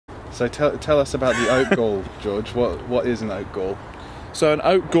So tell us about the oak gall, George. What is an oak gall? So an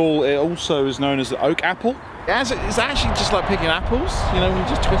oak gall, it also is known as the oak apple. It's actually just like picking apples, you know, when you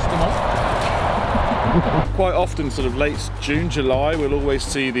just twist them off. Quite often, sort of late June, July, we'll always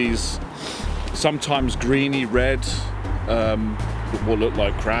see these sometimes greeny red, what look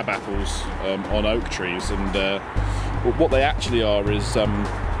like crab apples on oak trees. And what they actually are is,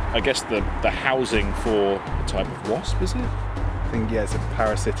 I guess, the housing for a type of wasp, is it? I think, yeah, it's a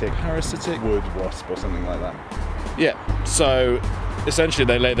parasitic wood wasp or something like that. Yeah, so essentially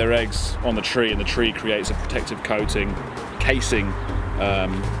they lay their eggs on the tree, and the tree creates a protective casing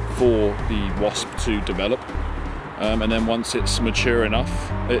for the wasp to develop. And then once it's mature enough,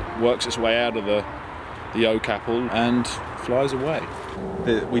 it works its way out of the oak apple and flies away.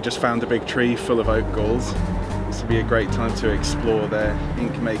 We just found a big tree full of oak galls. This would be a great time to explore their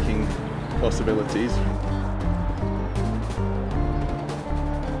ink-making possibilities.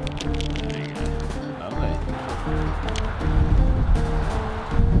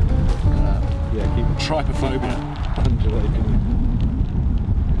 Yeah, keep trypophobia undulating.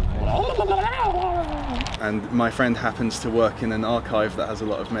 And my friend happens to work in an archive that has a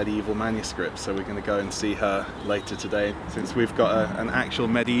lot of medieval manuscripts, so we're going to go and see her later today, since we've got an actual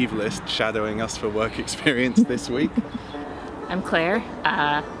medievalist shadowing us for work experience this week. I'm Claire.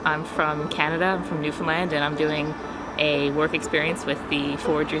 I'm from Canada. I'm from Newfoundland, and I'm doing a work experience with the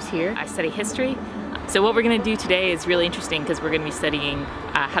Foragers here. I study history. So what we're going to do today is really interesting because we're going to be studying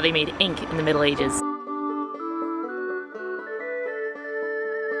how they made ink in the Middle Ages.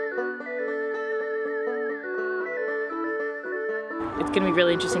 It's going to be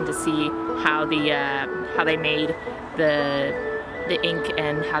really interesting to see how they made the ink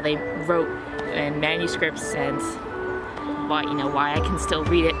and how they wrote in manuscripts, and why I can still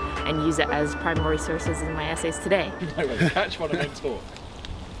read it and use it as primary sources in my essays today. Catch one and then talk.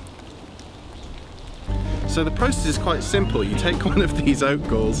 So the process is quite simple. You take one of these oak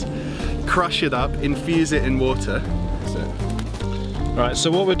galls, crush it up, infuse it in water. That's it. Right,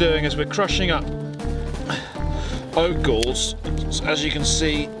 so what we're doing is we're crushing up oak galls. So as you can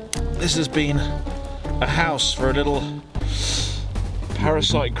see, this has been a house for a little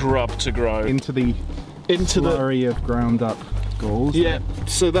parasite grub to grow. Into the slurry of ground up galls. Yeah,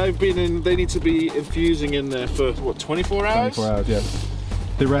 so they need to be infusing in there for what, 24 hours? 24 hours, yeah.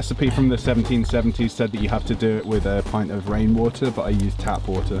 The recipe from the 1770s said that you have to do it with a pint of rainwater, but I used tap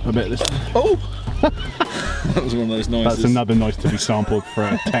water. I bet this. Oh! That was one of those noises. That's another noise to be sampled for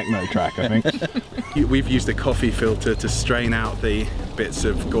a techno track, I think. We've used a coffee filter to strain out the bits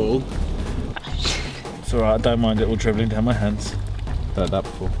of gall. It's alright, I don't mind it all dribbling down my hands. Heard that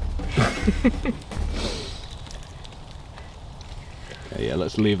before. Okay, yeah,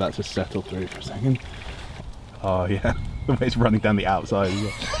 let's leave that to settle through for a second. Oh yeah, the way it's running down the outside as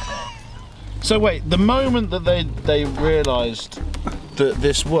well. So wait, the moment that they realised that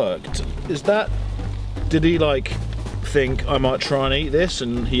this worked, did he like think I might try and eat this,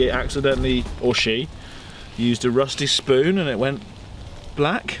 and he accidentally, or she, used a rusty spoon and it went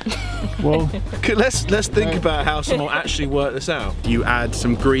black? Well, let's think about how someone actually worked this out. You add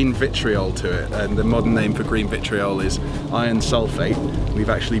some green vitriol to it, and the modern name for green vitriol is iron sulfate. We've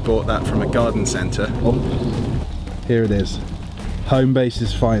actually bought that from a garden centre. Oh, here it is.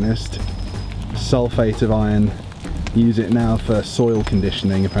 Homebase's finest. Sulfate of iron. Use it now for soil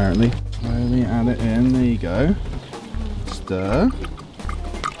conditioning, apparently. Slowly add it in, there you go. Stir.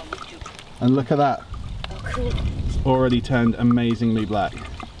 And look at that. It's already turned amazingly black.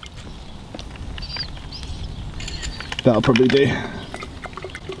 That'll probably do.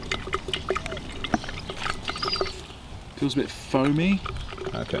 Feels a bit foamy.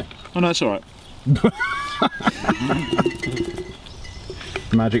 Okay. Oh no, it's alright.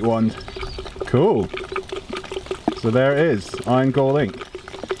 Magic wand. Cool. So there it is, iron gall ink.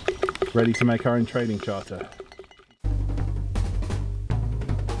 Ready to make our own trading charter.